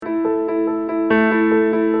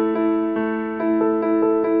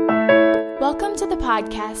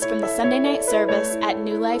podcast from the Sunday night service at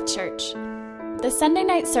New Life Church. The Sunday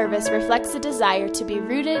night service reflects a desire to be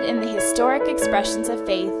rooted in the historic expressions of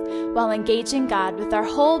faith while engaging God with our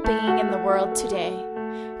whole being in the world today.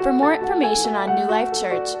 For more information on New Life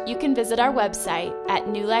Church, you can visit our website at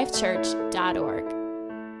newlifechurch.org.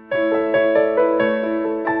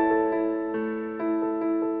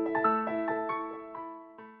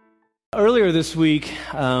 Earlier this week,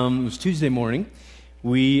 it was Tuesday morning,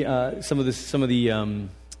 we some of the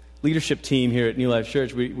leadership team here at New Life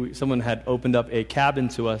Church, someone had opened up a cabin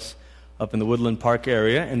to us up in the Woodland Park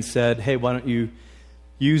area and said, hey, why don't you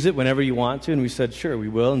use it whenever you want to? And we said, sure, we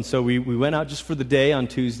will. And so we went out just for the day on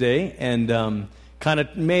Tuesday and kind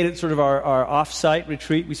of made it sort of our off-site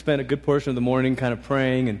retreat. We spent a good portion of the morning kind of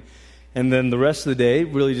praying and then the rest of the day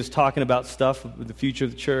really just talking about stuff, the future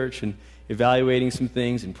of the church and evaluating some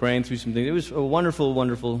things and praying through some things. It was a wonderful,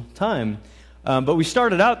 wonderful time. But we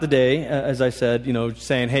started out the day, as I said,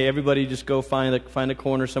 saying, hey, everybody just go find a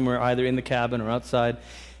corner somewhere, either in the cabin or outside,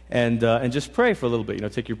 and just pray for a little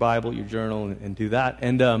bit. Take your Bible, your journal, and do that.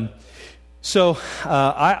 And so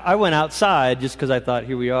I went outside just because I thought,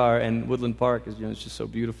 here we are, and Woodland Park is, it's just so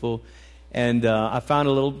beautiful. And I found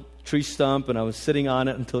a little tree stump, and I was sitting on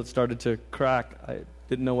it until it started to crack. I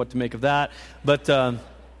didn't know what to make of that, but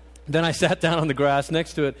then I sat down on the grass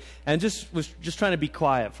next to it and was just trying to be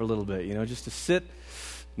quiet for a little bit, just to sit,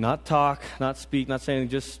 not talk, not speak, not say anything,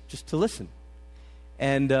 just to listen.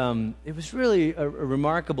 And it was really a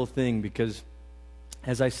remarkable thing because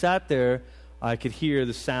as I sat there, I could hear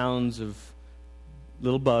the sounds of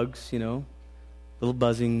little bugs, little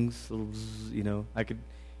buzzings, little zzz, I could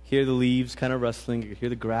hear the leaves kind of rustling, I could hear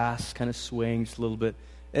the grass kind of swaying just a little bit,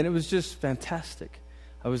 and it was just fantastic.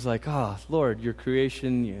 I was like, oh, Lord, your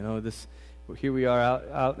creation, here we are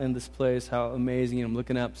out in this place, how amazing. I'm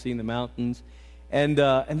looking up, seeing the mountains. And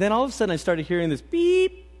then all of a sudden I started hearing this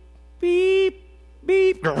beep, beep,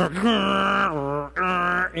 beep, and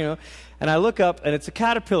I look up and it's a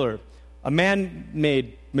caterpillar, a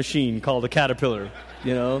man-made machine called a caterpillar,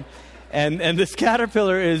 And this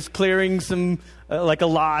caterpillar is clearing some, like a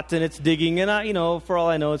lot, and it's digging, and for all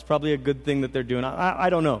I know, it's probably a good thing that they're doing.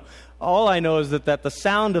 I don't know. All I know is that the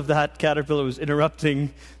sound of that caterpillar was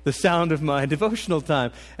interrupting the sound of my devotional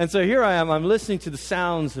time. And so here I am, I'm listening to the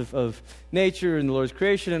sounds of nature and the Lord's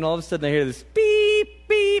creation, and all of a sudden I hear this beep,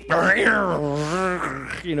 beep, and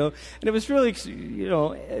it was really,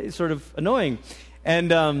 sort of annoying. And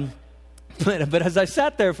but as I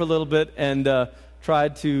sat there for a little bit and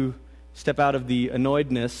tried to step out of the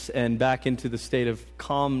annoyedness and back into the state of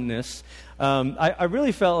calmness, I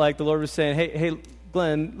really felt like the Lord was saying, hey,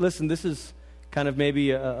 Glenn, listen, this is kind of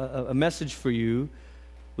maybe a message for you.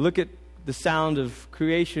 Look at the sound of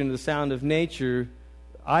creation, the sound of nature.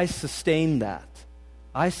 I sustain that.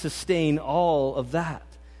 I sustain all of that.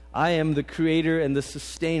 I am the creator and the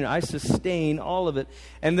sustainer. I sustain all of it.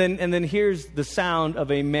 And then here's the sound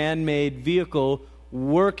of a man-made vehicle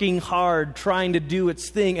working hard, trying to do its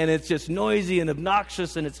thing, and it's just noisy and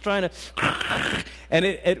obnoxious, and it's trying to... And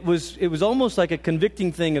it was almost like a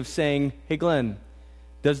convicting thing of saying, hey, Glenn,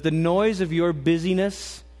 does the noise of your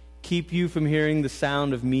busyness keep you from hearing the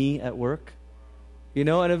sound of me at work? And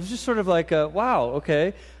it was just sort of like, wow,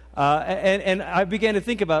 okay. And I began to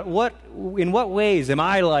think about in what ways am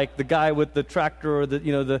I like the guy with the tractor or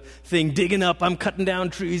the thing digging up, I'm cutting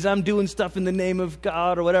down trees, I'm doing stuff in the name of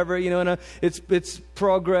God or whatever, and it's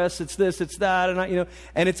progress, it's this, it's that, and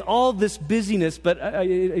and it's all this busyness, but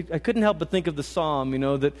I couldn't help but think of the Psalm,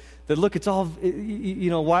 that look, it's all,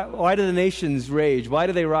 why do the nations rage? Why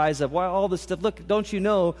do they rise up? Why all this stuff? Look, don't you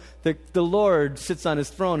know that the Lord sits on his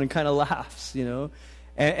throne and kind of laughs,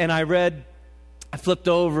 And I flipped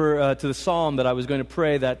over to the psalm that I was going to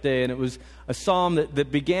pray that day, and it was a psalm that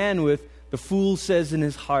began with, the fool says in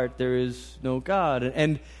his heart, there is no God.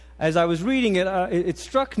 And as I was reading it, it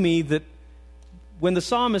struck me that when the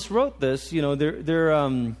psalmist wrote this,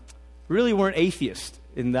 there really weren't atheists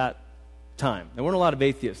in that time. There weren't a lot of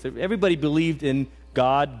atheists. Everybody believed in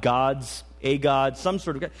God, gods, a God, some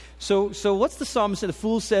sort of God. So what's the psalmist say? The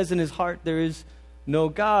fool says in his heart, there is no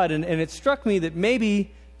God. And it struck me that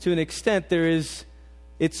maybe to an extent,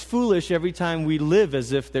 it's foolish every time we live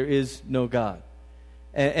as if there is no God.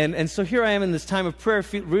 And so here I am in this time of prayer,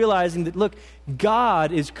 realizing that, look,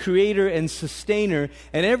 God is creator and sustainer,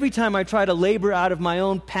 and every time I try to labor out of my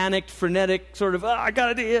own panicked, frenetic sort of, I got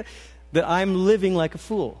to do it, that I'm living like a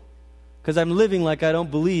fool. Because I'm living like I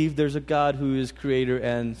don't believe there's a God who is creator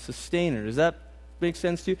and sustainer. Does that make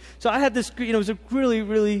sense to you? So I had this, it was a really,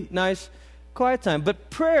 really nice, quiet time.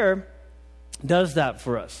 But prayer does that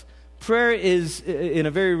for us. Prayer is, in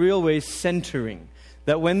a very real way, centering.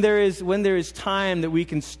 That when there is time that we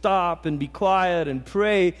can stop and be quiet and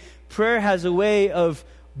pray, prayer has a way of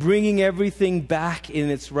bringing everything back in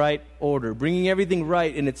its right order, bringing everything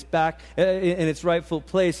right in its rightful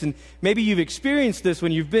place. And maybe you've experienced this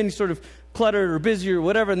when you've been sort of cluttered or busy or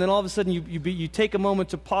whatever, and then all of a sudden you take a moment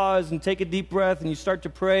to pause and take a deep breath and you start to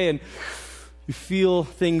pray, and you feel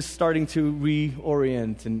things starting to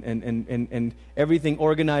reorient and everything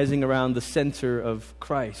organizing around the center of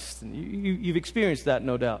Christ. And you've experienced that,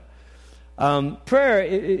 no doubt. Prayer,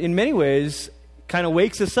 in many ways, kind of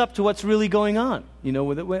wakes us up to what's really going on. You know,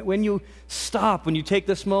 when you stop, when you take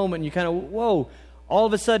this moment, and you kind of, whoa, all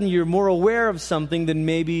of a sudden you're more aware of something than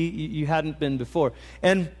maybe you hadn't been before.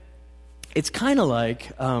 And it's kind of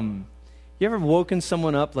like, you ever woken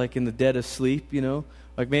someone up like in the dead of sleep, you know?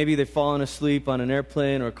 Like maybe they've fallen asleep on an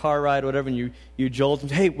airplane or a car ride or whatever, and you jolt them,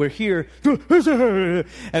 hey, we're here.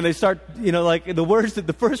 And they start, you know, like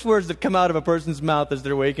the first words that come out of a person's mouth as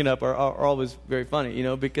they're waking up are always very funny, you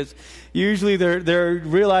know, because usually they're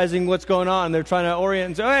realizing what's going on. They're trying to orient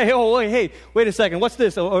and say, hey, wait a second, what's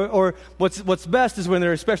this? Or what's best is when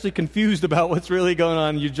they're especially confused about what's really going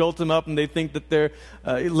on. You jolt them up and they think that they're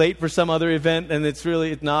late for some other event, and it's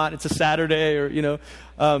not. It's a Saturday, or, you know.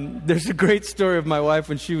 There's a great story of my wife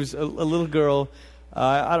when she was a little girl.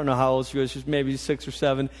 I don't know how old she was. She was maybe 6 or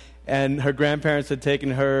 7. And her grandparents had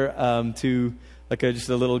taken her to like just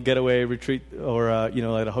a little getaway retreat, or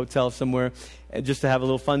at a hotel somewhere, just to have a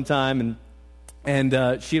little fun time.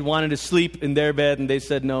 And she had wanted to sleep in their bed, and they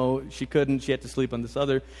said no, she couldn't. She had to sleep on this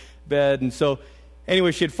other bed. And so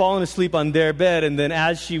anyway, she had fallen asleep on their bed. And then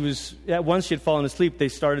once she had fallen asleep, they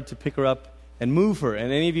started to pick her up and move her.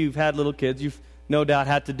 And any of you who've had little kids, you've no doubt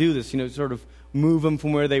had to do this, sort of move them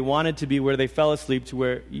from where they wanted to be, where they fell asleep, to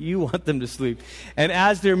where you want them to sleep. And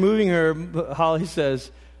as they're moving her, Holly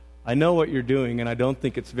says, I know what you're doing, and I don't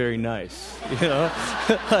think it's very nice, you know?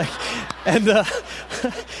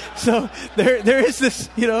 So there is this,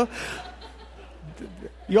 you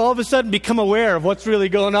all of a sudden become aware of what's really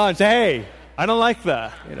going on. Say, hey, I don't like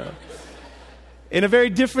that, In a very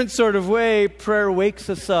different sort of way, prayer wakes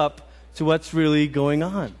us up to what's really going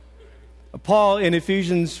on. Paul in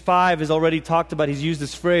Ephesians 5 has already talked about, he's used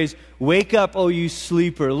this phrase, wake up, O you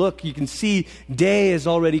sleeper. Look, you can see day has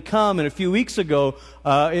already come. And a few weeks ago,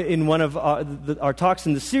 in one of our talks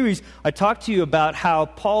in the series, I talked to you about how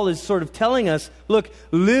Paul is sort of telling us, look,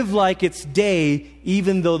 live like it's day,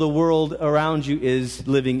 even though the world around you is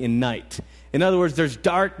living in night. In other words, there's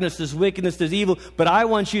darkness, there's wickedness, there's evil, but I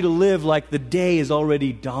want you to live like the day is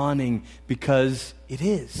already dawning, because it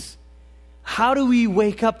is. How do we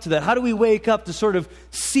wake up to that? How do we wake up to sort of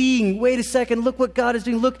seeing, wait a second, look what God is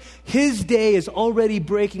doing. Look, His day is already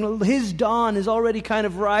breaking. His dawn is already kind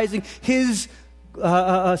of rising. His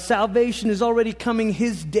salvation is already coming.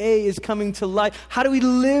 His day is coming to light. How do we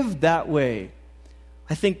live that way?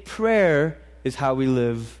 I think prayer is how we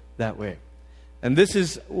live that way. And this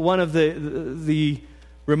is one of the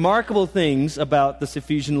remarkable things about this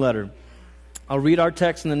Ephesian letter. I'll read our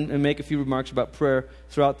text and then make a few remarks about prayer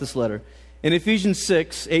throughout this letter. In Ephesians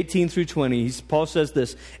 6, 18 through 20, Paul says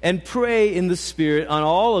this, and pray in the Spirit on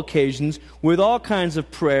all occasions with all kinds of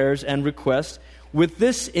prayers and requests. With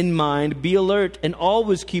this in mind, be alert and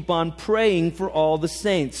always keep on praying for all the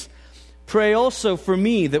saints. Pray also for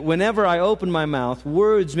me, that whenever I open my mouth,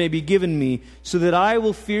 words may be given me, so that I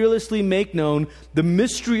will fearlessly make known the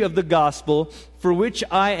mystery of the gospel, for which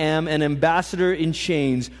I am an ambassador in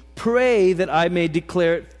chains. Pray that I may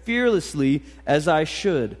declare it fearlessly as I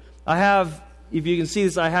should. I have, if you can see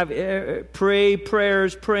this, I have pray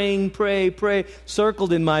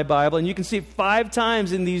circled in my Bible. And you can see it 5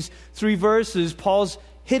 times in these 3 verses, Paul's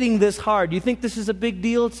hitting this hard. Do you think this is a big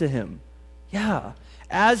deal to him? Yeah.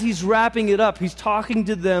 As he's wrapping it up, he's talking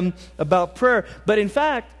to them about prayer. But in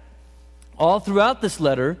fact, all throughout this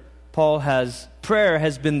letter, prayer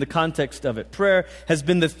has been the context of it. Prayer has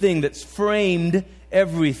been the thing that's framed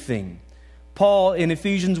everything. Paul in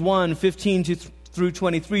Ephesians 1, 15 through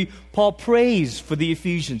 23, Paul prays for the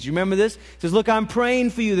Ephesians. You remember this? He says, look, I'm praying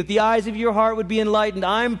for you that the eyes of your heart would be enlightened.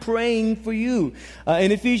 I'm praying for you.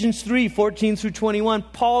 In Ephesians 3, 14 through 21,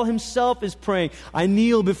 Paul himself is praying. I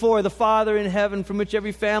kneel before the Father in heaven, from which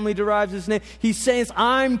every family derives its name. He says,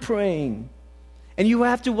 I'm praying. And you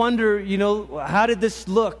have to wonder, how did this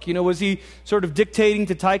look? Was he sort of dictating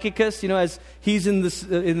to Tychicus, as he's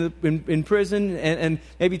in prison, and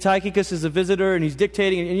maybe Tychicus is a visitor and he's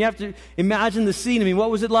dictating, and you have to imagine the scene. I mean,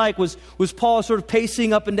 what was it like? Was Paul sort of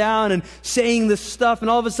pacing up and down and saying this stuff,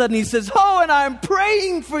 and all of a sudden he says, and I'm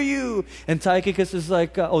praying for you. And Tychicus is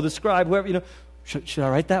like, the scribe, whoever, should I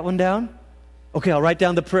write that one down? Okay, I'll write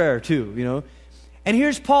down the prayer too, And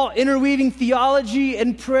here's Paul interweaving theology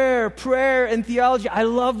and prayer and theology. I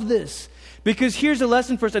love this. Because here's a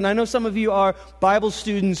lesson for us, and I know some of you are Bible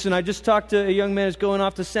students, and I just talked to a young man who's going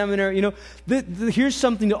off to seminary. You know, here's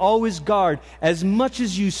something to always guard. As much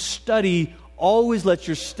as you study, always let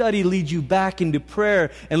your study lead you back into prayer,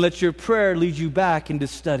 and let your prayer lead you back into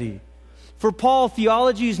study. For Paul,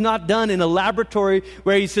 theology is not done in a laboratory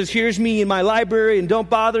where he says, here's me in my library, and don't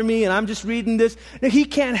bother me, and I'm just reading this. No, he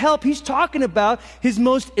can't help. He's talking about his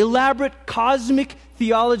most elaborate cosmic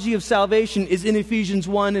theology of salvation is in Ephesians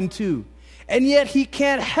 1 and 2. And yet he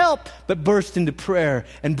can't help but burst into prayer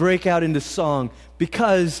and break out into song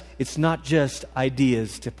because it's not just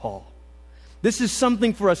ideas to Paul. This is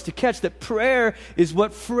something for us to catch, that prayer is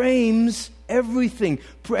what frames everything.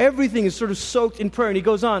 Everything is sort of soaked in prayer. And he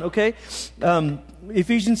goes on, okay?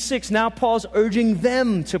 Ephesians 6, now Paul's urging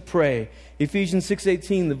them to pray. Ephesians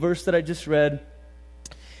 6:18, the verse that I just read.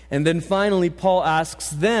 And then finally, Paul asks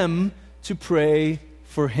them to pray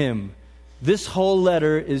for him. This whole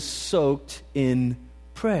letter is soaked in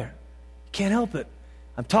prayer. Can't help it.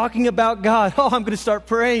 I'm talking about God. Oh, I'm going to start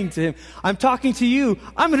praying to Him. I'm talking to you.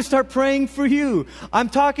 I'm going to start praying for you. I'm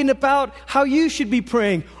talking about how you should be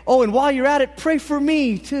praying. Oh, and while you're at it, pray for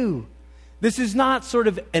me too. This is not sort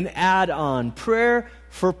of an add-on. Prayer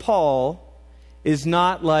for Paul is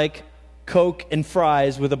not like Coke and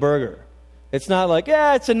fries with a burger. It's not like,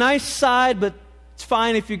 yeah, it's a nice side, but it's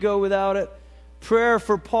fine if you go without it. Prayer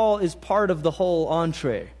for Paul is part of the whole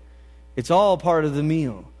entree. It's all part of the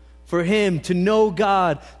meal. For him to know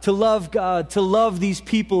God, to love these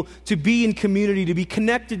people, to be in community, to be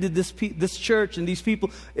connected to this church and these people,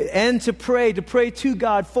 and to pray to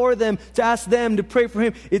God for them, to ask them to pray for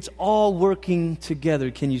him. It's all working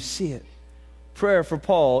together. Can you see it? Prayer for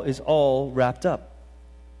Paul is all wrapped up.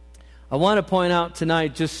 I want to point out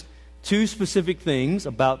tonight just two specific things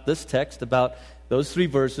about this text, about those three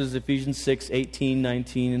verses, Ephesians 6, 18,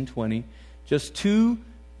 19, and 20. Just two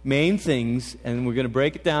main things, and we're going to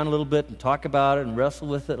break it down a little bit and talk about it and wrestle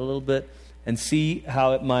with it a little bit and see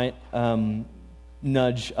how it might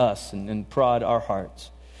nudge us and prod our hearts.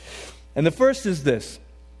 And the first is this.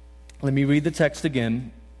 Let me read the text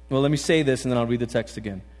again. Well, let me say this and then I'll read the text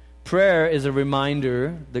again. Prayer is a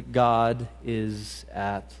reminder that God is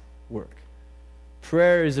at work.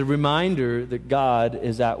 Prayer is a reminder that God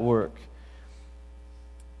is at work.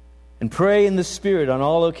 And pray in the Spirit on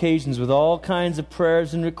all occasions with all kinds of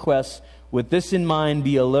prayers and requests. With this in mind,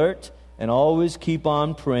 be alert and always keep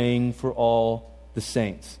on praying for all the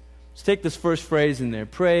saints. Let's take this first phrase in there.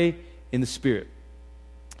 Pray in the Spirit.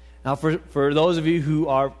 Now, for those of you who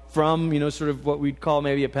are from, sort of what we'd call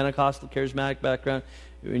maybe a Pentecostal charismatic background,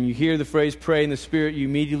 when you hear the phrase pray in the Spirit, you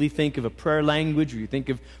immediately think of a prayer language, or you think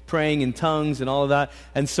of praying in tongues and all of that.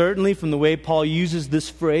 And certainly from the way Paul uses this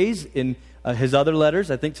phrase in his other letters,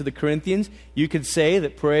 I think to the Corinthians, you could say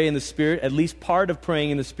that pray in the Spirit, at least part of praying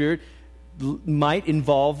in the Spirit, might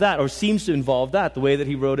involve that, or seems to involve that. The way that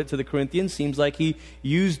he wrote it to the Corinthians seems like he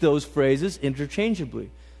used those phrases interchangeably.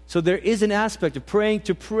 So there is an aspect of praying.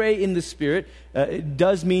 To pray in the Spirit, it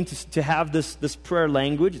does mean to have this prayer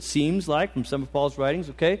language, it seems like, from some of Paul's writings,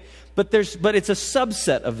 okay? But it's a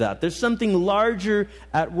subset of that. There's something larger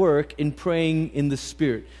at work in praying in the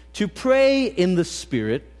Spirit. To pray in the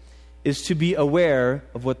Spirit is to be aware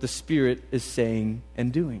of what the Spirit is saying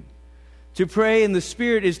and doing. To pray in the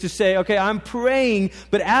Spirit is to say, okay, I'm praying,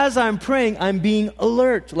 but as I'm praying, I'm being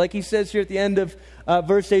alert. Like he says here at the end of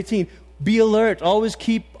verse 18, be alert. Always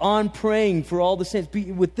keep on praying for all the saints.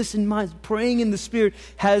 With this in mind, praying in the Spirit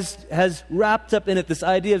has wrapped up in it this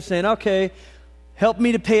idea of saying, okay, help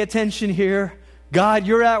me to pay attention here. God,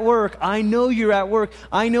 you're at work. I know you're at work.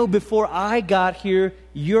 I know before I got here,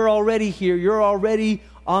 you're already here. You're already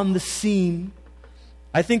on the scene.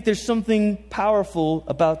 I think there's something powerful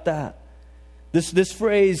about that. This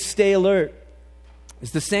phrase, stay alert,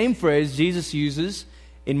 is the same phrase Jesus uses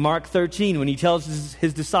in Mark 13 when he tells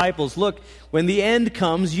his disciples, look, when the end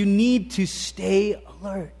comes, you need to stay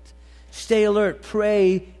alert. Stay alert.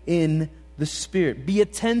 Pray in the Spirit. Be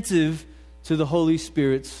attentive to the Holy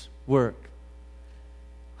Spirit's work.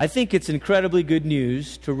 I think it's incredibly good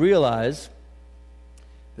news to realize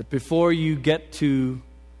that before you get to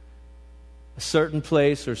a certain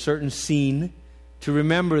place or certain scene, to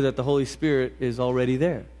remember that the Holy Spirit is already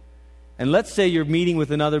there. And let's say you're meeting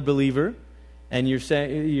with another believer, and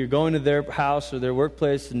you're going to their house or their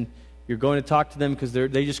workplace, and you're going to talk to them because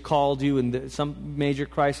they just called you, and some major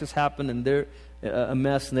crisis happened, and they're a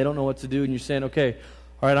mess, and they don't know what to do, and you're saying, okay,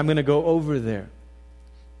 all right, I'm going to go over there.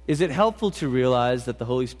 Is it helpful to realize that the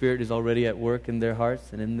Holy Spirit is already at work in their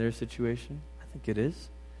hearts and in their situation? I think it is.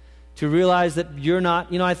 To realize that you're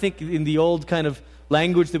not, I think in the old kind of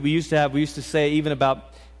language that we used to have. We used to say even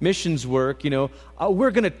about missions work,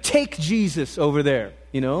 we're going to take Jesus over there,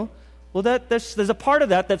 Well, there's a part of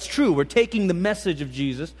that that's true. We're taking the message of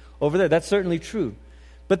Jesus over there. That's certainly true.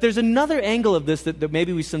 But there's another angle of this that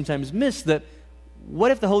maybe we sometimes miss, that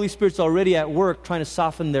what if the Holy Spirit's already at work trying to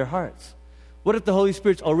soften their hearts? What if the Holy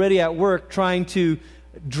Spirit's already at work trying to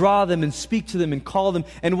draw them and speak to them and call them?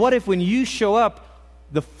 And what if when you show up,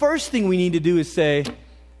 the first thing we need to do is say,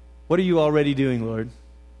 what are you already doing, Lord?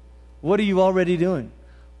 What are you already doing?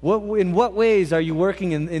 In what ways are you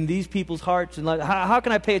working in these people's hearts and lives? How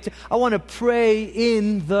can I pay attention? I want to pray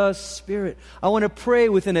in the Spirit. I want to pray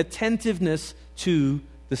with an attentiveness to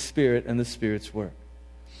the Spirit and the Spirit's work.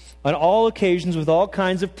 On all occasions, with all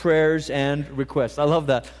kinds of prayers and requests. I love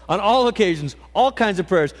that. On all occasions, all kinds of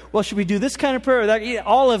prayers. Well, should we do this kind of prayer or that? Yeah,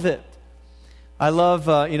 all of it. I love,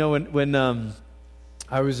 when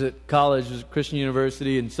I was at college, it was a Christian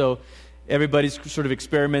university, and so everybody's sort of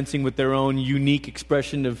experimenting with their own unique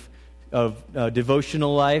expression of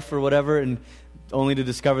devotional life or whatever, and only to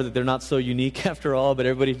discover that they're not so unique after all, but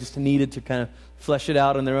everybody just needed to kind of flesh it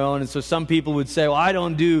out on their own. And so some people would say, well, I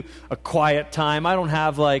don't do a quiet time. I don't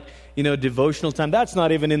have devotional time. That's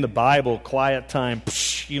not even in the Bible, quiet time.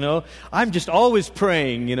 I'm just always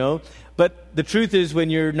praying, But the truth is, when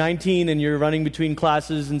you're 19 and you're running between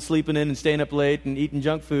classes and sleeping in and staying up late and eating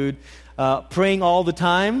junk food, praying all the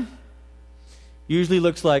time usually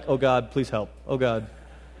looks like, oh God, please help. Oh God,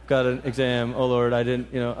 got an exam. Oh Lord, I didn't,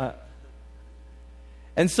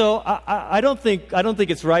 And so I don't think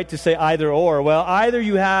it's right to say either or. Well, either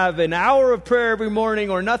you have an hour of prayer every morning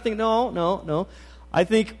or nothing. No. I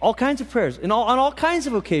think all kinds of prayers on all kinds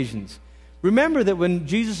of occasions. Remember that when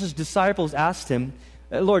Jesus' disciples asked him,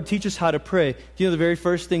 Lord, teach us how to pray. Do you know the very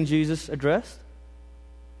first thing Jesus addressed?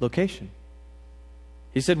 Location.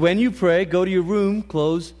 He said, when you pray, go to your room,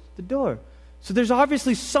 close the door. So there's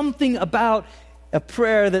obviously something about a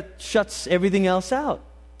prayer that shuts everything else out.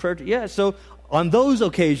 So on those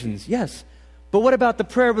occasions, yes. But what about the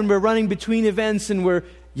prayer when we're running between events and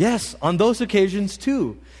yes, on those occasions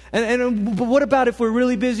too. But what about if we're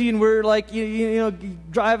really busy and we're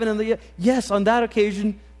driving yes, on that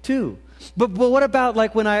occasion too. But what about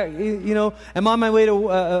when I am on my way to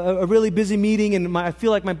a really busy meeting and I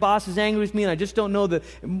feel like my boss is angry with me and I just don't know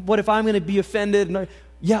what if I'm going to be offended?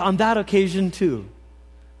 On that occasion too.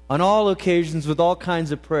 On all occasions with all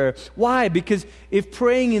kinds of prayer. Why? Because if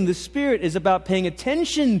praying in the Spirit is about paying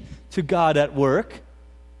attention to God at work,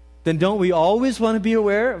 then don't we always want to be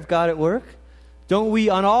aware of God at work? Don't we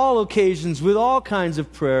on all occasions with all kinds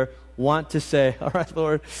of prayer want to say, all right,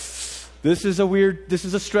 Lord, this is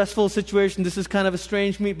a stressful situation, this is kind of a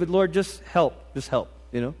strange meet, but Lord, just help,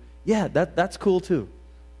 Yeah, that's cool too.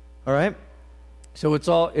 All right? So it's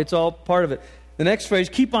all part of it. The next phrase,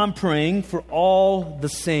 keep on praying for all the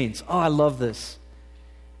saints. Oh, I love this.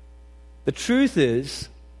 The truth is,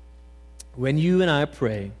 when you and I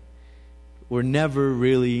pray, we're never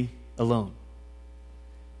really alone.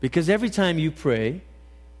 Because every time you pray,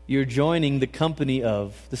 you're joining the company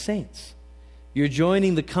of the saints. You're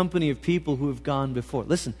joining the company of people who have gone before.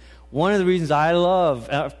 Listen, one of the reasons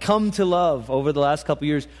I've come to love over the last couple of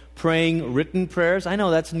years, praying written prayers. I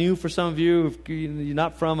know that's new for some of you. If you're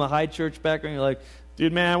not from a high church background, you're like,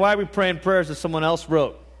 dude, man, why are we praying prayers that someone else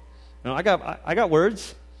wrote? I got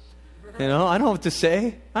words. I know what to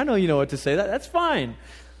say. I know you know what to say. That's fine.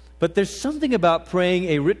 But there's something about praying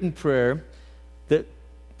a written prayer that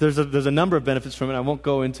there's a number of benefits from it. I won't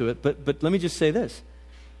go into it. But let me just say this.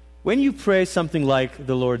 When you pray something like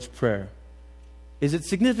the Lord's Prayer, is it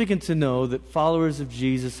significant to know that followers of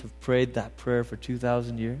Jesus have prayed that prayer for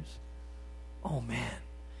 2,000 years? Oh, man.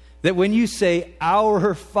 That when you say,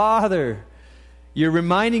 Our Father, you're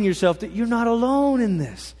reminding yourself that you're not alone in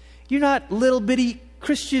this. You're not little bitty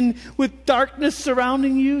Christian with darkness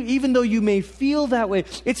surrounding you, even though you may feel that way.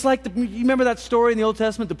 It's like, you remember that story in the Old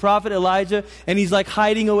Testament, the prophet Elijah, and he's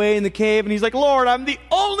hiding away in the cave, and he's like, Lord, I'm the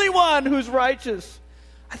only one who's righteous.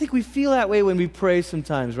 I think we feel that way when we pray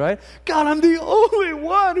sometimes, right? God, I'm the only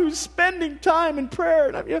one who's spending time in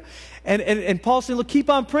prayer. And Paul said, look, keep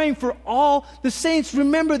on praying for all the saints.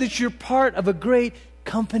 Remember that you're part of a great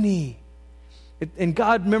company. And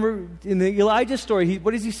God, remember in the Elijah story,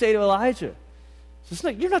 what does he say to Elijah? He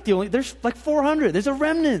says, you're not the only, there's 400. There's a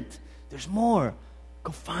remnant. There's more.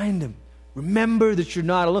 Go find them. Remember that you're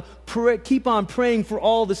not alone. Keep on praying for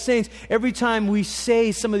all the saints. Every time we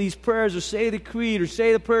say some of these prayers or say the creed or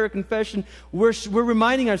say the prayer of confession, we're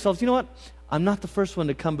reminding ourselves, you know what? I'm not the first one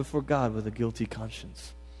to come before God with a guilty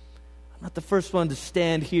conscience. I'm not the first one to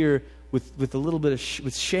stand here with a little bit of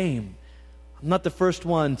with shame. I'm not the first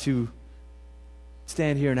one to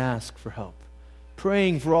stand here and ask for help.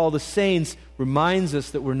 praying for all the saints reminds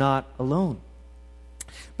us that we're not alone.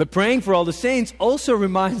 But praying for all the saints also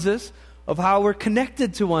reminds us of how we're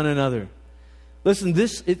connected to one another. Listen,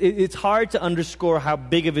 it's hard to underscore how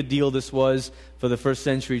big of a deal this was for the first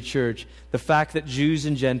century church. The fact that Jews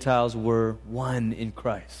and Gentiles were one in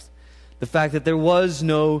Christ. The fact that there was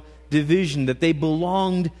no division, that they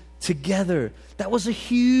belonged together. That was a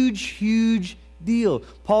huge, huge deal.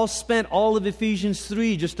 Paul spent all of Ephesians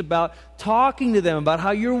 3 just about talking to them about how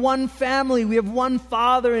you're one family. We have one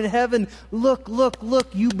Father in heaven. Look,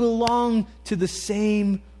 you belong to the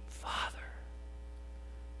same Father.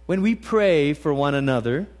 When we pray for one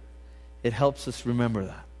another, it helps us remember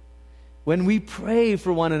that. When we pray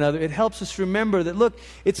for one another, it helps us remember that, look,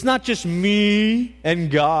 it's not just me and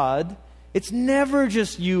God. It's never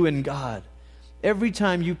just you and God. Every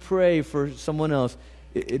time you pray for someone else,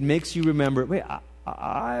 it makes you remember, wait,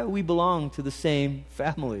 we belong to the same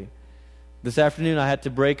family. This afternoon, I had to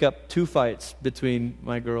break up 2 fights between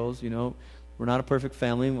my girls, We're not a perfect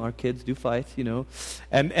family. Our kids do fight,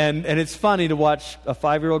 And it's funny to watch a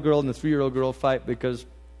 5-year-old girl and a 3-year-old girl fight because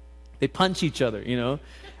they punch each other, And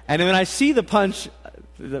when I see the punch,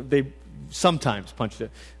 they sometimes punch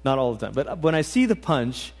it, not all the time. But when I see the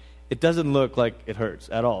punch, it doesn't look like it hurts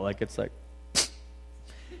at all. Like it's like,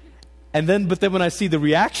 but then when I see the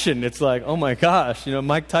reaction, it's like, oh my gosh,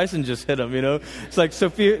 Mike Tyson just hit him, It's like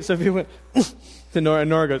Sophia went to Nora, and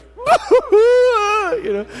Nora goes,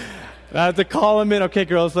 And I have to call him in. Okay,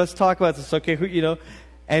 girls, let's talk about this. Okay,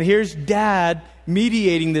 And here's Dad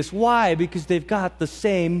mediating this. Why? Because they've got the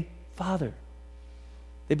same Father.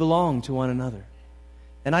 They belong to one another.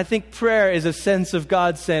 And I think prayer is a sense of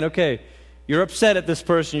God saying, okay, you're upset at this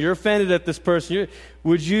person. You're offended at this person.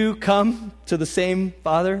 Would you come to the same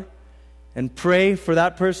Father and pray for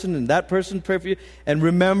that person and that person pray for you? And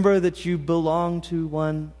remember that you belong to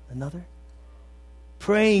one another?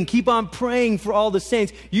 Praying, keep on praying for all the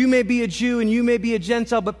saints. You may be a Jew and you may be a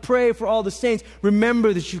Gentile, but pray for all the saints.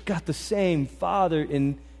 Remember that you've got the same Father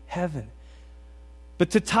in heaven.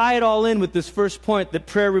 But to tie it all in with this first point, that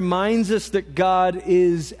prayer reminds us that God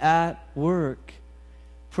is at work.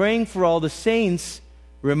 Praying for all the saints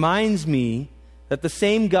reminds me that the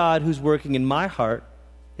same God who's working in my heart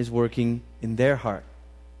is working in their heart.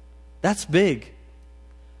 That's big.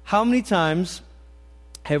 How many times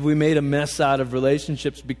have we made a mess out of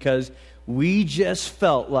relationships because we just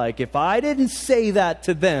felt like if I didn't say that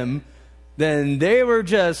to them, then they were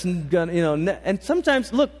just gonna, and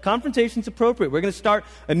sometimes, look, confrontation's appropriate. We're going to start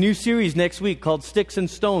a new series next week called Sticks and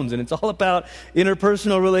Stones, and it's all about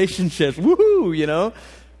interpersonal relationships. Woohoo,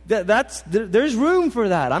 there's room for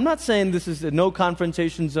that. I'm not saying this is a no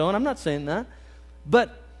confrontation zone. I'm not saying that.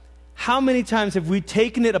 But how many times have we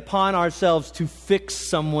taken it upon ourselves to fix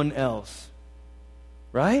someone else?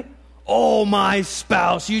 Right? Oh, my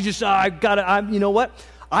spouse, you know what?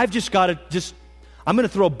 I'm going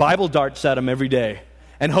to throw Bible darts at them every day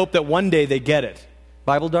and hope that one day they get it.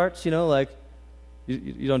 Bible darts, you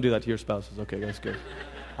don't do that to your spouses. Okay, that's good.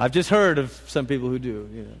 I've just heard of some people who do,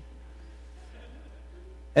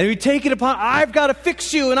 And we take it upon, I've got to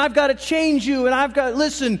fix you, and I've got to change you, and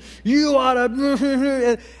listen, you ought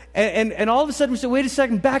to, and all of a sudden we say, wait a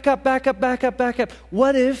second, back up.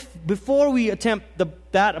 What if, before we attempt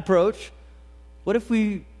that approach, what if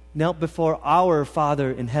we knelt before our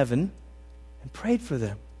Father in heaven and prayed for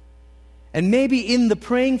them? And maybe in the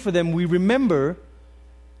praying for them, we remember,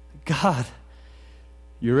 God,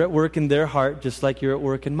 you're at work in their heart just like you're at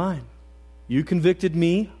work in mine. You convicted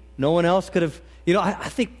me. No one else could have. I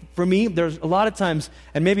think for me, there's a lot of times,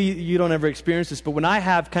 and maybe you don't ever experience this, but when I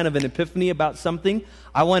have kind of an epiphany about something,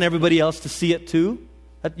 I want everybody else to see it too.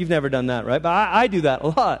 You've never done that, right? But I do that a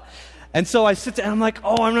lot. And so I sit there and I'm like,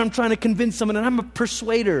 I'm trying to convince someone, and I'm a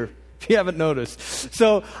persuader, if you haven't noticed.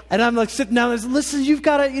 And I'm like sitting down and listen, you've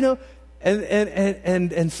got to,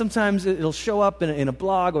 and sometimes it'll show up in a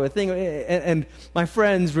blog or a thing, and my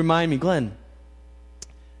friends remind me, Glenn,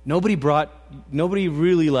 nobody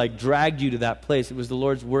really dragged you to that place. It was the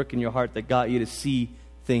Lord's work in your heart that got you to see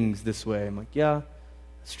things this way. I'm like, yeah,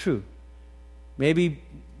 that's true. Maybe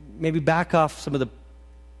back off some of the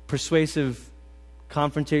persuasive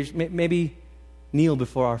confrontation. Maybe kneel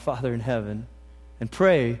before our Father in heaven and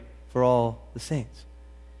pray for all the saints.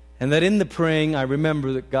 And that in the praying, I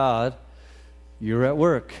remember that God, you're at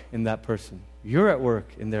work in that person. You're at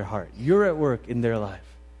work in their heart. You're at work in their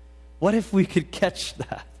life. What if we could catch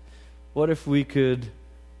that? What if we could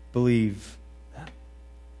believe that?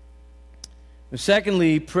 And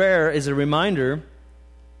secondly, prayer is a reminder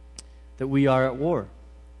that we are at war.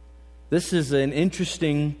 This is an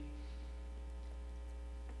interesting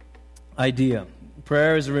idea.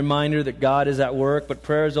 Prayer is a reminder that God is at work, but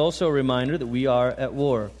prayer is also a reminder that we are at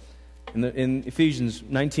war. In Ephesians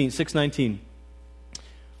 6:19.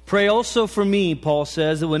 Pray also for me, Paul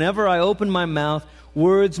says, that whenever I open my mouth,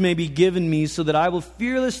 words may be given me so that I will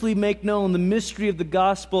fearlessly make known the mystery of the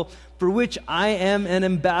gospel for which I am an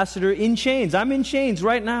ambassador in chains. I'm in chains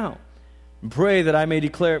right now. And pray that I may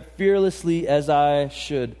declare it fearlessly as I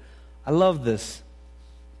should. I love this.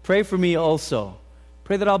 Pray for me also.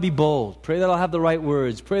 Pray that I'll be bold. Pray that I'll have the right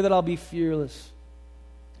words. Pray that I'll be fearless.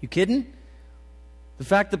 You kidding? The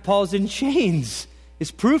fact that Paul's in chains is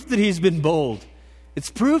proof that he's been bold. It's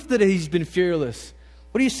proof that he's been fearless.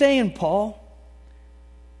 What are you saying, Paul?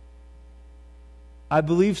 I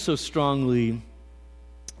believe so strongly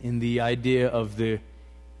in the idea of the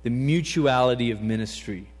mutuality of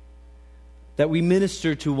ministry, that we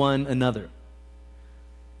minister to one another.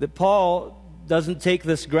 That Paul doesn't take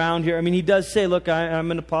this ground here. I mean, he does say, look, I'm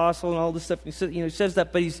an apostle and all this stuff. He says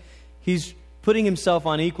that, but he's putting himself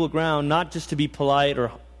on equal ground, not just to be polite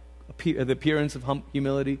or the appearance of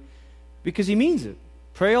humility, because he means it.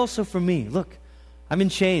 Pray also for me. Look, I'm in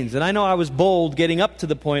chains, and I know I was bold getting up to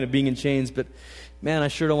the point of being in chains, but man, I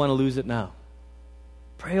sure don't want to lose it now.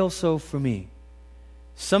 Pray also for me.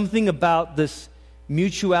 Something about this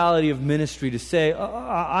mutuality of ministry to say,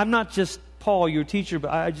 I'm not just Paul, your teacher,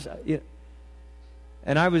 but I've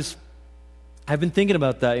been thinking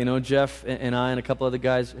about that. Jeff and I and a couple other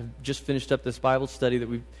guys have just finished up this Bible study that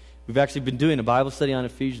we've actually been doing, a Bible study on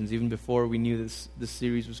Ephesians, even before we knew this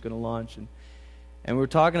series was going to launch. And we were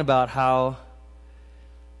talking about how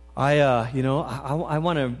I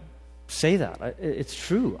want to say that. It's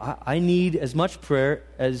true. I need as much prayer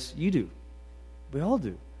as you do. We all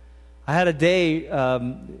do. I had a day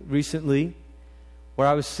recently where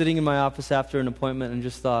I was sitting in my office after an appointment and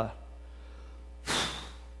just thought,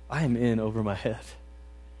 I am in over my head.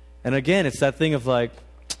 And again, it's that thing of like,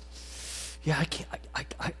 yeah,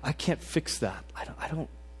 I can't fix that. I don't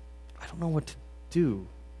know what to do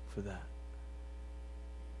for that.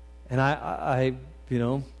 And I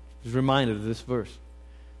was reminded of this verse.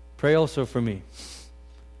 Pray also for me.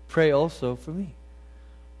 Pray also for me.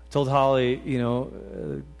 I told Holly,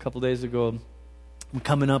 a couple days ago, I'm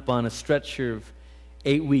coming up on a stretch here of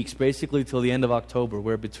 8 weeks, basically till the end of October,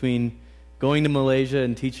 where between going to Malaysia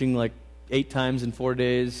and teaching like 8 times in 4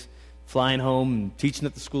 days, flying home and teaching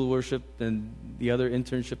at the school worship and the other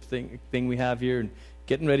internship thing we have here, and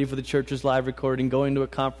getting ready for the church's live recording, going to a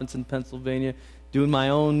conference in Pennsylvania, doing my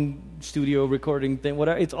own studio recording thing,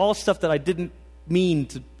 whatever. It's all stuff that I didn't mean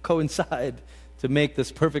to coincide to make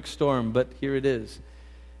this perfect storm, but here it is.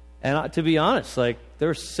 And to be honest, like there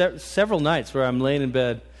were several nights where I'm laying in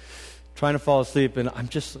bed trying to fall asleep, and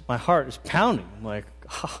my heart is pounding. I'm like,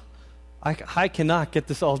 I cannot get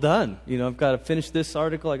this all done. I've got to finish this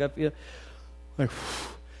article. And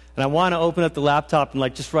I want to open up the laptop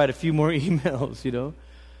and just write a few more emails. I'm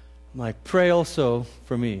like, pray also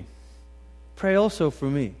for me. Pray also for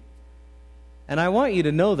me. And I want you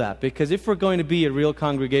to know that, because if we're going to be a real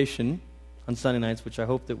congregation on Sunday nights, which I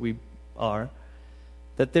hope that we are,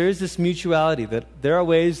 that there is this mutuality, that there are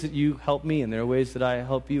ways that you help me, and there are ways that I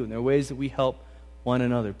help you, and there are ways that we help one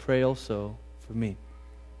another. Pray also for me.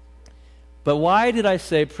 But why did I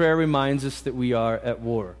say prayer reminds us that we are at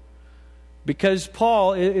war? Because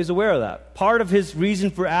Paul is aware of that. Part of his reason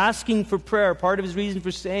for asking for prayer, part of his reason for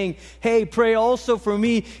saying, hey, pray also for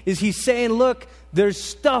me, is he's saying, look, there's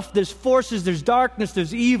stuff, there's forces, there's darkness, there's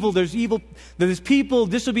people,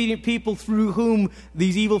 disobedient people through whom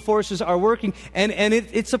these evil forces are working, and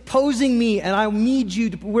it's opposing me, and I need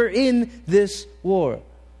you we're in this war.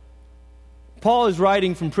 Paul is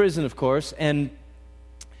writing from prison, of course, and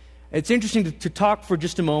it's interesting to talk for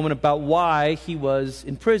just a moment about why he was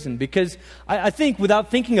in prison, because I think without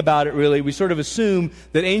thinking about it really, we sort of assume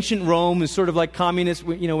that ancient Rome is sort of like communist,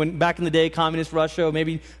 when back in the day, communist Russia, or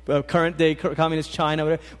maybe current day communist China,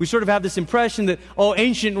 whatever. We sort of have this impression that,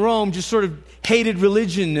 ancient Rome just sort of hated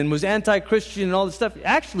religion and was anti-Christian and all this stuff.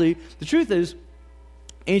 Actually, the truth is,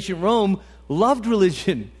 ancient Rome loved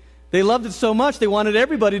religion. They loved it so much, they wanted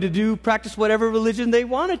everybody to practice whatever religion they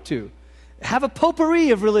wanted to. Have a potpourri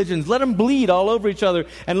of religions. Let them bleed all over each other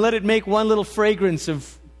and let it make one little fragrance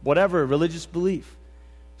of whatever religious belief.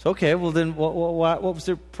 So, okay, well then what was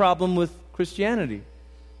their problem with Christianity?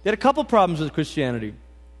 They had a couple problems with Christianity.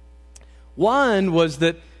 One was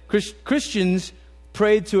that Christians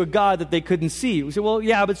prayed to a God that they couldn't see. We say, well,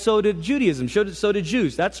 yeah, but so did Judaism. So did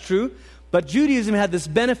Jews. That's true. But Judaism had this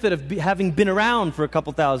benefit of having been around for a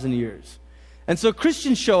couple thousand years. And so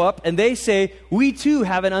Christians show up and they say, we too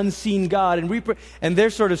have an unseen God. And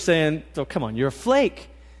they're sort of saying, oh, come on, you're a flake.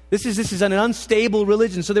 This is an unstable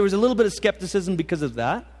religion. So there was a little bit of skepticism because of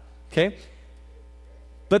that. Okay?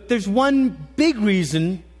 But there's one big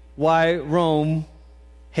reason why Rome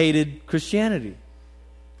hated Christianity.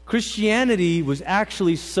 Christianity was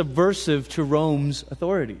actually subversive to Rome's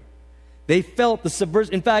authority. They felt the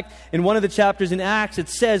subversive. In fact, in one of the chapters in Acts, it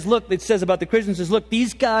says about the Christians, it says, look,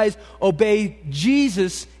 these guys obey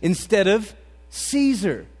Jesus instead of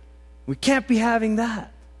Caesar. We can't be having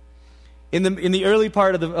that. In the early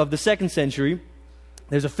part of the second century,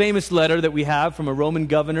 there's a famous letter that we have from a Roman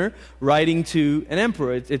governor writing to an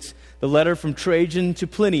emperor. It's the letter from Trajan to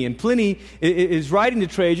Pliny. And Pliny is writing to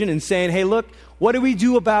Trajan and saying, hey, look, what do we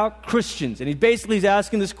do about Christians? And he basically is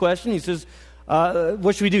asking this question. He says,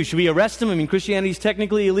 what should we do? Should we arrest them? I mean, Christianity is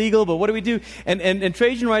technically illegal, but what do we do? And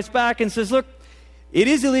Trajan writes back and says, look, it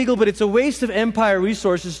is illegal, but it's a waste of empire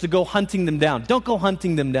resources to go hunting them down. Don't go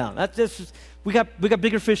hunting them down. That's just, we got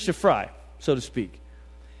bigger fish to fry, so to speak.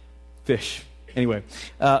 Fish. Anyway,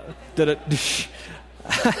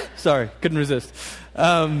 sorry, couldn't resist.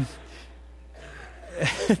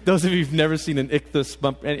 Those of you who've never seen an ichthus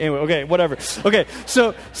bump, anyway, okay, whatever. Okay,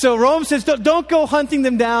 so Rome says, don't go hunting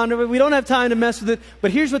them down. We don't have time to mess with it.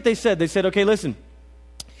 But here's what they said. They said, okay, listen.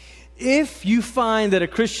 If you find that a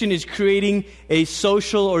Christian is creating a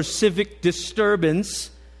social or civic disturbance,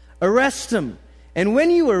 arrest them. And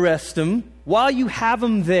when you arrest them, while you have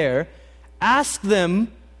them there, ask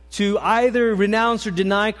them to either renounce or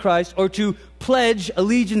deny Christ or to pledge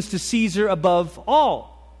allegiance to Caesar above all.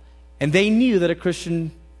 And they knew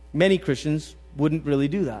that many Christians wouldn't really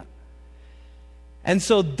do that. And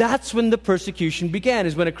so that's when the persecution began,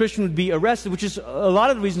 is when a Christian would be arrested, which is a lot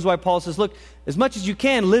of the reasons why Paul says, look, as much as you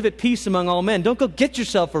can, live at peace among all men. Don't go get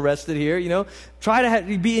yourself arrested here, Try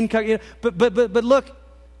to be incognito. But look,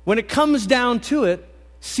 when it comes down to it,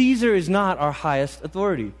 Caesar is not our highest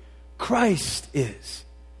authority. Christ is.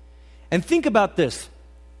 And think about this.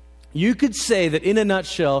 You could say that in a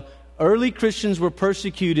nutshell, early Christians were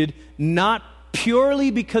persecuted not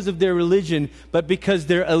purely because of their religion, but because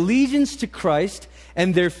their allegiance to Christ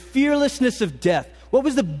and their fearlessness of death. What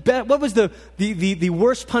was the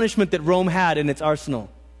worst punishment that Rome had in its arsenal?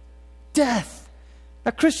 Death.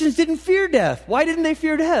 Now, Christians didn't fear death. Why didn't they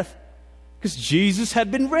fear death? Because Jesus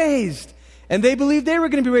had been raised. And they believed they were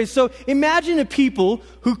going to be raised. So imagine a people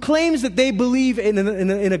who claims that they believe in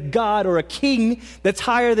a God or a king that's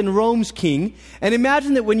higher than Rome's king. And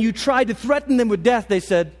imagine that when you tried to threaten them with death, they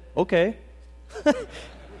said, okay.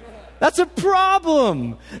 That's a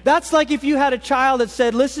problem. That's like if you had a child that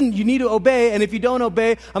said, listen, you need to obey, and if you don't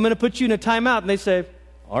obey, I'm going to put you in a timeout. And they say,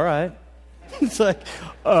 all right. It's like,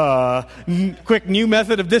 quick new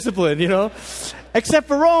method of discipline, Except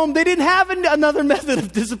for Rome, they didn't have another method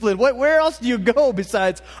of discipline. Where else do you go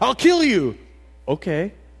besides, I'll kill you?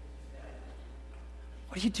 Okay.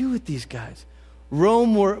 What do you do with these guys?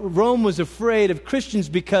 Rome was afraid of Christians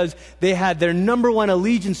because they had their number one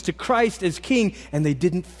allegiance to Christ as king, and they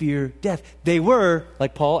didn't fear death. They were,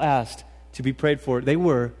 like Paul asked to be prayed for, they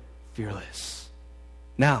were fearless.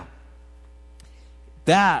 Now,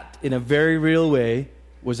 that, in a very real way,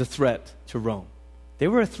 was a threat to Rome. They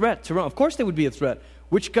were a threat to Rome. Of course they would be a threat.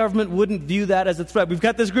 Which government wouldn't view that as a threat? We've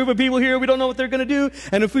got this group of people here, we don't know what they're going to do,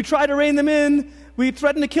 and if we try to rein them in, we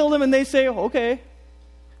threaten to kill them, and they say, okay,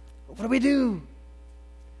 what do we do?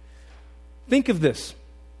 Think of this.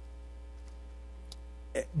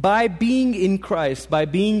 By being in Christ, by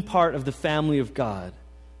being part of the family of God,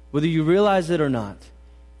 whether you realize it or not,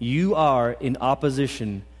 you are in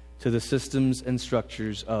opposition to the systems and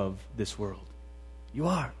structures of this world. You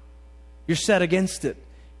are. You're set against it.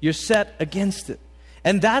 You're set against it.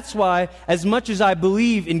 And that's why, as much as I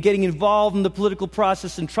believe in getting involved in the political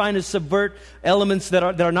process and trying to subvert elements that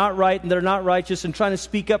are not right and that are not righteous and trying to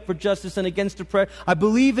speak up for justice and against oppression, I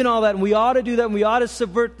believe in all that, and we ought to do that, and we ought to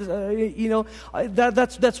subvert,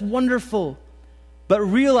 that's wonderful. But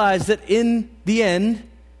realize that in the end,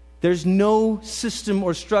 there's no system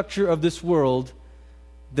or structure of this world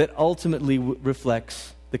that ultimately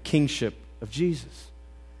reflects the kingship of Jesus.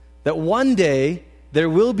 That one day, there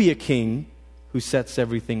will be a king who sets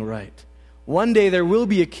everything right. One day there will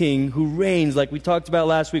be a king who reigns, like we talked about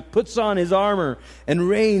last week, puts on his armor and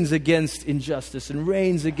reigns against injustice and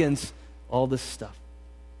reigns against all this stuff.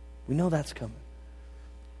 We know that's coming.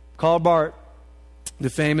 Karl Barth, the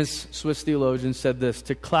famous Swiss theologian, said this: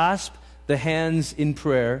 to clasp the hands in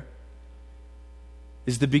prayer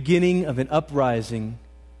is the beginning of an uprising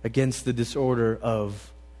against the disorder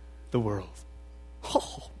of the world.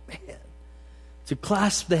 Oh, man. To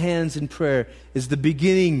clasp the hands in prayer is the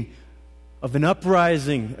beginning of an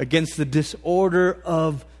uprising against the disorder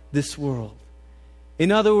of this world.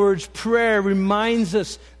 In other words, prayer reminds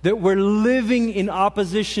us that we're living in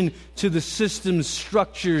opposition to the systems,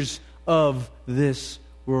 structures of this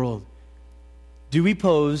world. Do we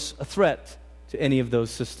pose a threat to any of those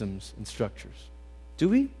systems and structures? Do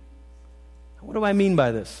we? What do I mean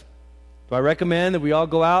by this? Do I recommend that we all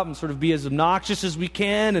go out and sort of be as obnoxious as we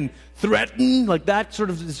can and threaten, like that sort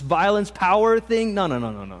of this violence, power thing? No.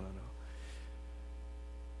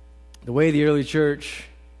 The way the early church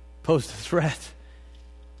posed a threat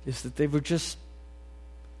is that they weren't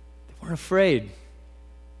afraid.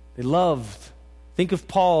 They loved. Think of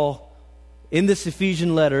Paul in this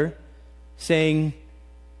Ephesian letter saying,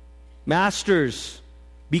 "Masters,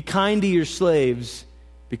 be kind to your slaves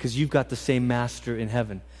because you've got the same master in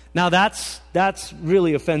heaven." Now that's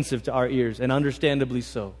really offensive to our ears, and understandably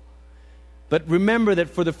so. But remember that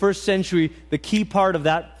for the first century, the key part of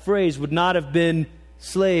that phrase would not have been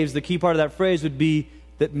slaves. The key part of that phrase would be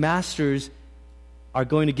that masters are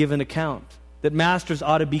going to give an account, that masters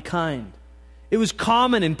ought to be kind. It was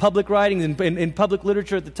common in public writings and in public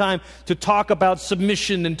literature at the time to talk about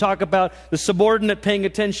submission and talk about the subordinate paying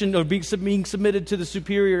attention or being submitted to the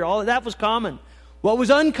superior. All of that was common. What was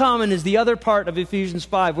uncommon is the other part of Ephesians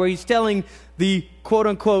 5, where he's telling the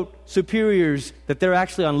quote-unquote superiors that they're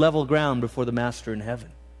actually on level ground before the master in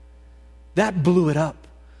heaven. That blew it up.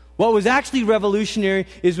 What was actually revolutionary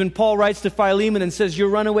is when Paul writes to Philemon and says, "Your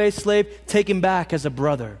runaway slave, take him back as a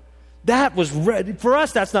brother." That was for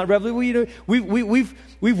us. That's not revolutionary.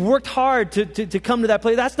 We've worked hard to come to that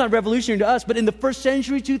place. That's not revolutionary to us. But in the first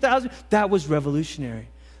century, 2000, that was revolutionary.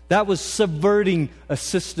 That was subverting a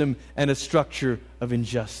system and a structure of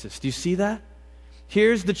injustice. Do you see that?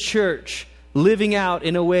 Here's the church living out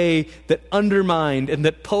in a way that undermined and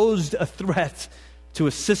that posed a threat to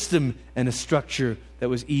a system and a structure that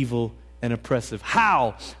was evil and oppressive.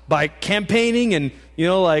 How? By campaigning and,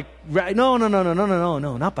 no,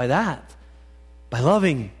 not by that. By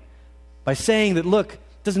loving. By saying that, look,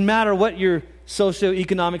 it doesn't matter what your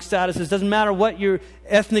socioeconomic status is, doesn't matter what your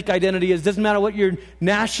ethnic identity is, doesn't matter what your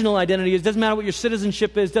national identity is, doesn't matter what your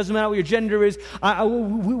citizenship is, doesn't matter what your gender is.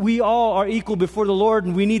 We all are equal before the Lord,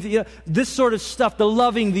 and we need to, this sort of stuff, the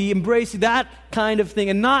loving, the embracing, that kind of thing,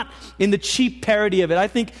 and not in the cheap parody of it. I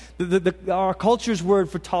think our culture's word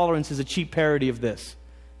for tolerance is a cheap parody of this.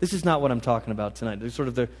 This is not what I'm talking about tonight. There's sort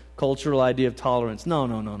of the cultural idea of tolerance. No.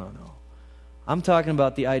 I'm talking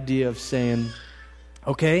about the idea of saying,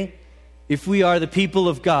 okay, if we are the people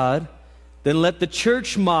of God, then let the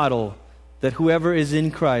church model that whoever is in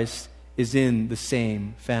Christ is in the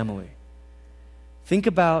same family. Think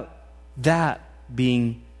about that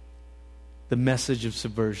being the message of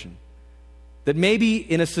subversion. That maybe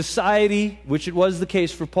in a society, which it was the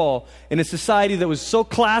case for Paul, in a society that was so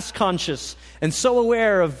class conscious and so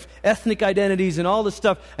aware of ethnic identities and all this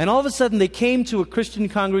stuff, and all of a sudden they came to a Christian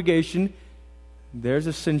congregation. There's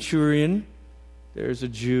a centurion, there's a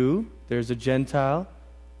Jew, there's a Gentile,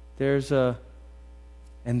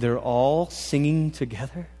 and they're all singing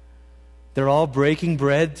together. They're all breaking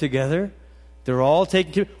bread together. They're all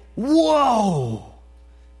taking, whoa!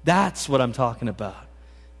 That's what I'm talking about.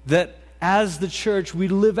 That as the church, we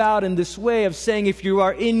live out in this way of saying, if you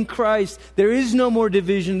are in Christ, there is no more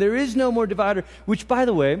division, there is no more divider. Which, by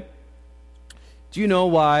the way, do you know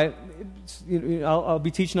why? I'll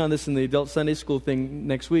be teaching on this in the adult Sunday school thing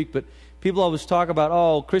next week, but people always talk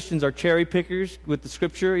about, Christians are cherry pickers with the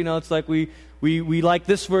Scripture. It's like we like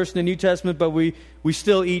this verse in the New Testament, but we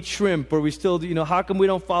still eat shrimp, or we still, how come we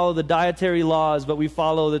don't follow the dietary laws, but we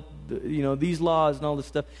follow these laws and all this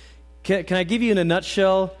stuff? Can I give you in a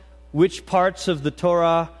nutshell which parts of the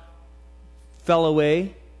Torah fell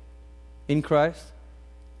away in Christ?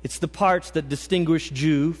 It's the parts that distinguish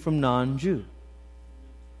Jew from non-Jew.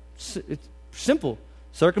 It's simple.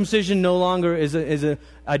 Circumcision no longer is a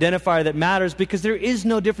identifier that matters, because there is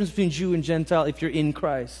no difference between Jew and Gentile if you're in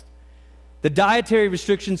Christ. The dietary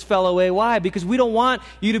restrictions fell away. Why? Because we don't want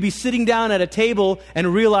you to be sitting down at a table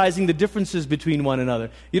and realizing the differences between one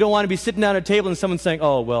another. You don't want to be sitting down at a table and someone saying,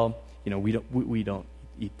 we don't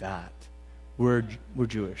eat that. We're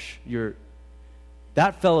Jewish.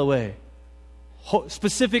 That fell away.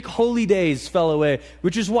 Specific holy days fell away,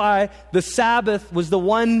 which is why the Sabbath was the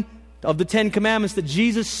one of the 10 Commandments that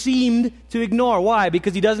Jesus seemed to ignore. Why?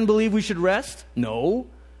 Because he doesn't believe we should rest? No.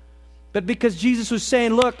 But because Jesus was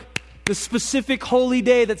saying, look, the specific holy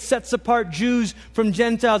day that sets apart Jews from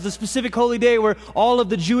Gentiles, the specific holy day where all of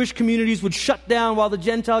the Jewish communities would shut down while the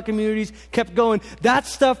Gentile communities kept going. That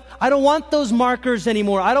stuff, I don't want those markers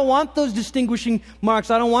anymore. I don't want those distinguishing marks.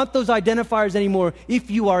 I don't want those identifiers anymore. If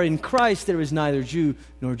you are in Christ, there is neither Jew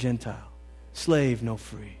nor Gentile, slave nor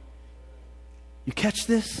free. You catch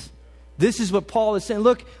this? This is what Paul is saying.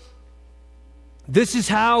 Look, this is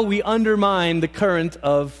how we undermine the current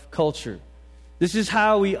of culture. This is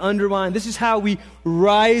how we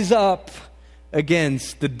rise up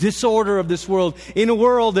against the disorder of this world, in a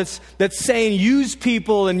world that's saying use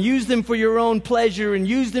people and use them for your own pleasure and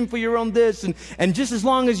use them for your own this, and just as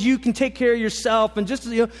long as you can take care of yourself and just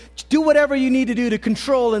do whatever you need to do to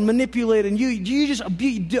control and manipulate, and you just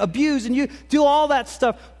abuse and you do all that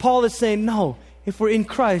stuff. Paul is saying, no, if we're in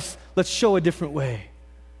Christ, let's show a different way.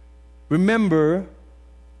 Remember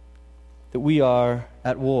that we are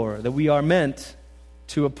at war, that we are meant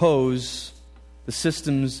to oppose the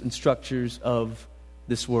systems and structures of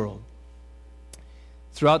this world.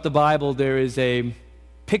 Throughout the Bible, there is a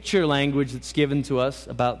picture language that's given to us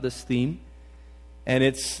about this theme, and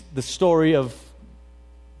it's the story of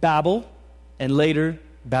Babel and later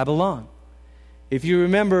Babylon. If you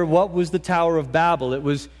remember, what was the Tower of Babel? It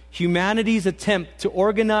was humanity's attempt to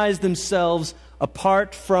organize themselves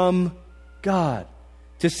apart from God,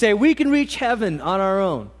 to say we can reach heaven on our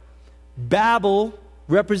own. Babel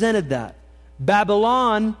represented that.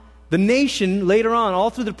 Babylon, the nation, later on,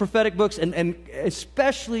 all through the prophetic books, and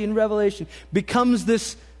especially in Revelation, becomes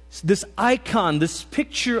this icon, this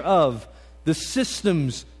picture of the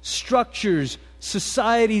systems, structures,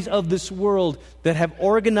 societies of this world that have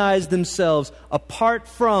organized themselves apart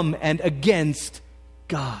from and against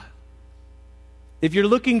God. If you're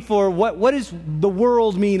looking for what does the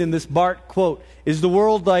world mean in this Barth quote, is the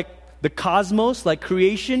world like the cosmos, like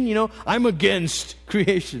creation? I'm against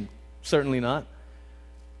creation. Certainly not.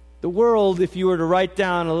 The world, if you were to write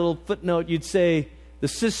down a little footnote, you'd say the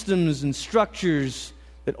systems and structures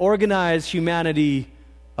that organize humanity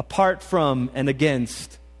apart from and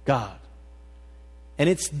against God. And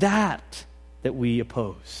it's that we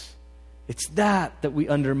oppose. It's that we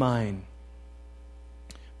undermine.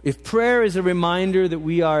 If prayer is a reminder that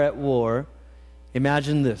we are at war,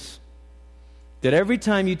 imagine this: that every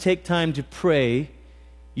time you take time to pray,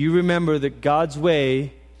 you remember that God's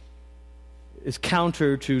way is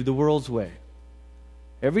counter to the world's way.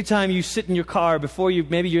 Every time you sit in your car,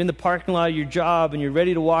 maybe you're in the parking lot of your job and you're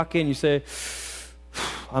ready to walk in, you say,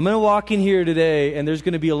 I'm going to walk in here today, and there's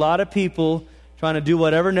going to be a lot of people trying to do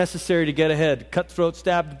whatever necessary to get ahead, cut throat,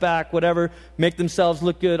 stab the back, whatever, make themselves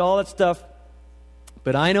look good, all that stuff.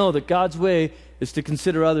 But I know that God's way is to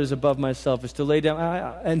consider others above myself, is to lay down.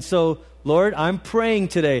 And so, Lord, I'm praying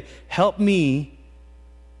today, help me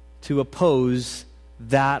to oppose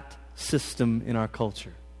that system in our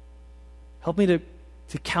culture. Help me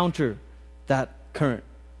to counter that current.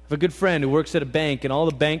 I have a good friend who works at a bank, and all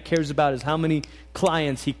the bank cares about is how many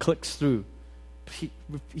clients he clicks through.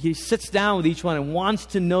 He sits down with each one and wants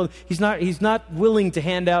to know. He's not willing to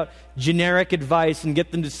hand out generic advice and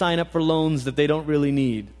get them to sign up for loans that they don't really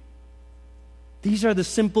need. These are the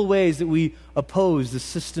simple ways that we oppose the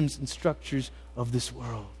systems and structures of this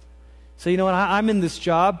world. So you know what? I'm in this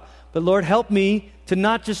job, but Lord, help me to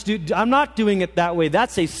not just I'm not doing it that way.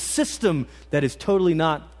 That's a system that is totally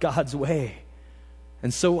not God's way.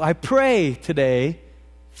 And so I pray today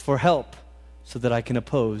for help so that I can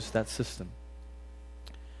oppose that system.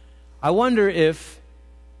 I wonder if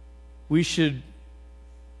we should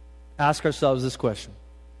ask ourselves this question.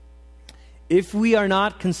 If we are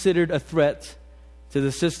not considered a threat to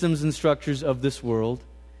the systems and structures of this world,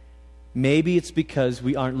 maybe it's because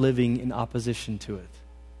we aren't living in opposition to it.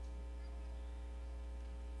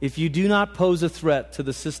 If you do not pose a threat to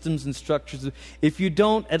the systems and structures, if you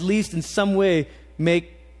don't, at least in some way,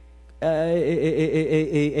 make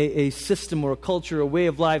a system or a culture, a way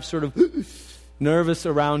of life sort of nervous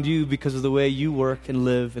around you because of the way you work and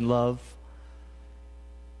live and love,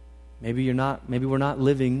 maybe we're not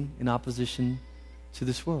living in opposition to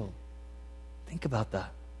this world. Think about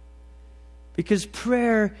that. Because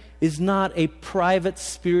prayer is not a private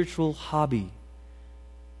spiritual hobby.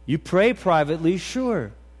 You pray privately,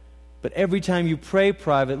 sure. But every time you pray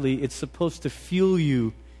privately, it's supposed to fuel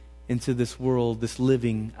you into this world, this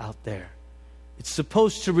living out there. It's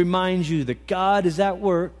supposed to remind you that God is at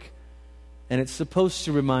work, and it's supposed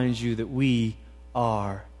to remind you that we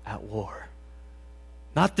are at war.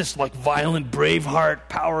 Not this like violent, braveheart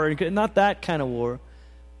power, not that kind of war,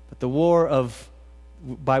 but the war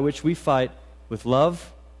by which we fight with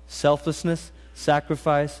love, selflessness,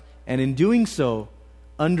 sacrifice, and in doing so,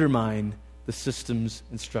 undermine the systems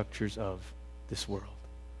and structures of this world.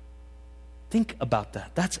 Think about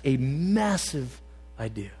that. That's a massive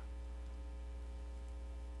idea.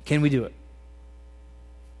 Can we do it?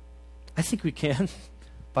 I think we can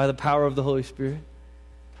by the power of the Holy Spirit.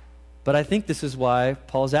 But I think this is why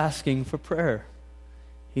Paul's asking for prayer.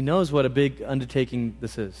 He knows what a big undertaking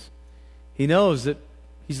this is. He knows that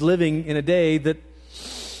He's living in a day that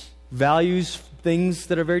values things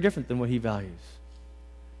that are very different than what he values.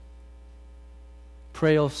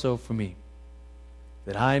 Pray also for me,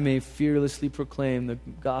 that I may fearlessly proclaim the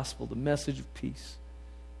gospel, the message of peace.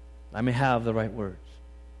 I may have the right words.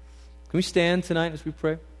 Can we stand tonight as we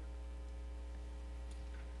pray?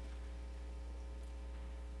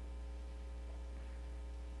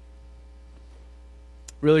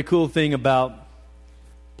 Really cool thing about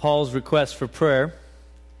Paul's request for prayer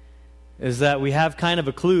is that we have kind of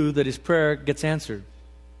a clue that his prayer gets answered.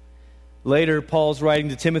 Later, Paul's writing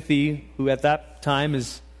to Timothy, who at that time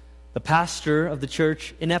is the pastor of the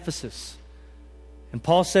church in Ephesus. And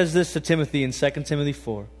Paul says this to Timothy in 2 Timothy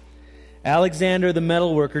 4. Alexander the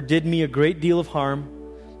metalworker did me a great deal of harm.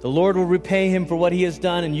 The Lord will repay him for what he has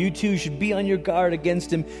done, and you too should be on your guard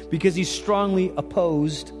against him because he strongly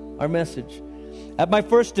opposed our message. At my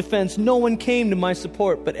first defense, no one came to my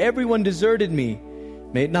support, but everyone deserted me.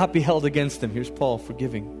 May it not be held against them. Here's Paul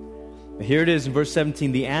forgiving. But here it is in verse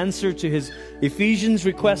 17. The answer to his Ephesians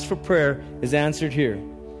request for prayer is answered here.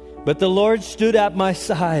 But the Lord stood at my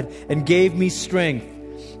side and gave me strength,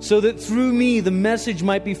 so that through me the message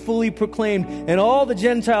might be fully proclaimed and all the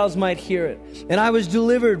Gentiles might hear it. And I was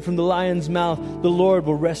delivered from the lion's mouth. The Lord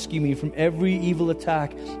will rescue me from every evil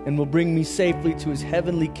attack and will bring me safely to his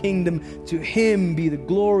heavenly kingdom. To him be the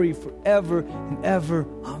glory forever and ever.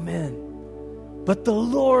 Amen. But the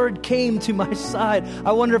Lord came to my side.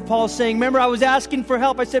 I wonder if Paul's saying, remember, I was asking for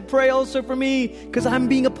help. I said, pray also for me because I'm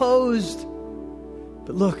being opposed.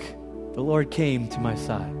 But look, the Lord came to my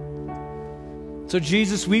side. So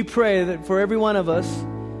Jesus, we pray that for every one of us,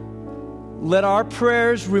 let our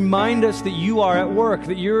prayers remind us that you are at work,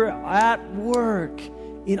 that you're at work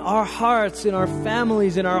in our hearts, in our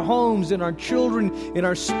families, in our homes, in our children, in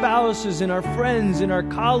our spouses, in our friends, in our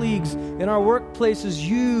colleagues, in our workplaces.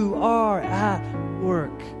 You are at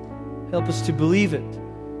work. Help us to believe it,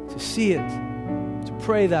 to see it, to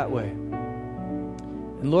pray that way.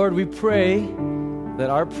 And Lord, we pray that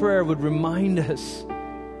our prayer would remind us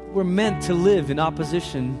we're meant to live in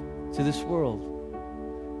opposition to this world.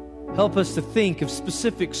 Help us to think of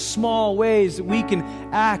specific small ways that we can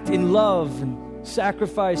act in love and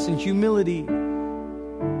sacrifice and humility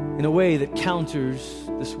in a way that counters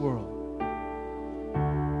this world.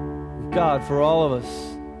 God, for all of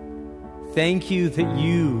us, thank you that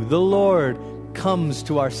you, the Lord, comes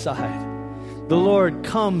to our side. The Lord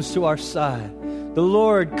comes to our side. The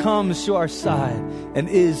Lord comes to our side and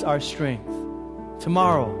is our strength.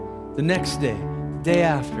 Tomorrow, the next day, the day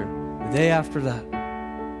after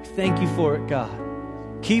that. Thank you for it, God.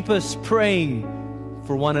 Keep us praying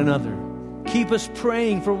for one another. Keep us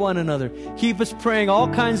praying for one another. Keep us praying all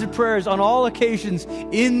kinds of prayers on all occasions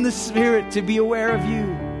in the Spirit to be aware of you.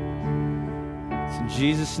 It's in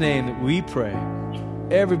Jesus' name that we pray.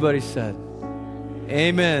 Everybody said,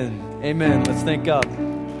 amen. Amen. Let's thank God.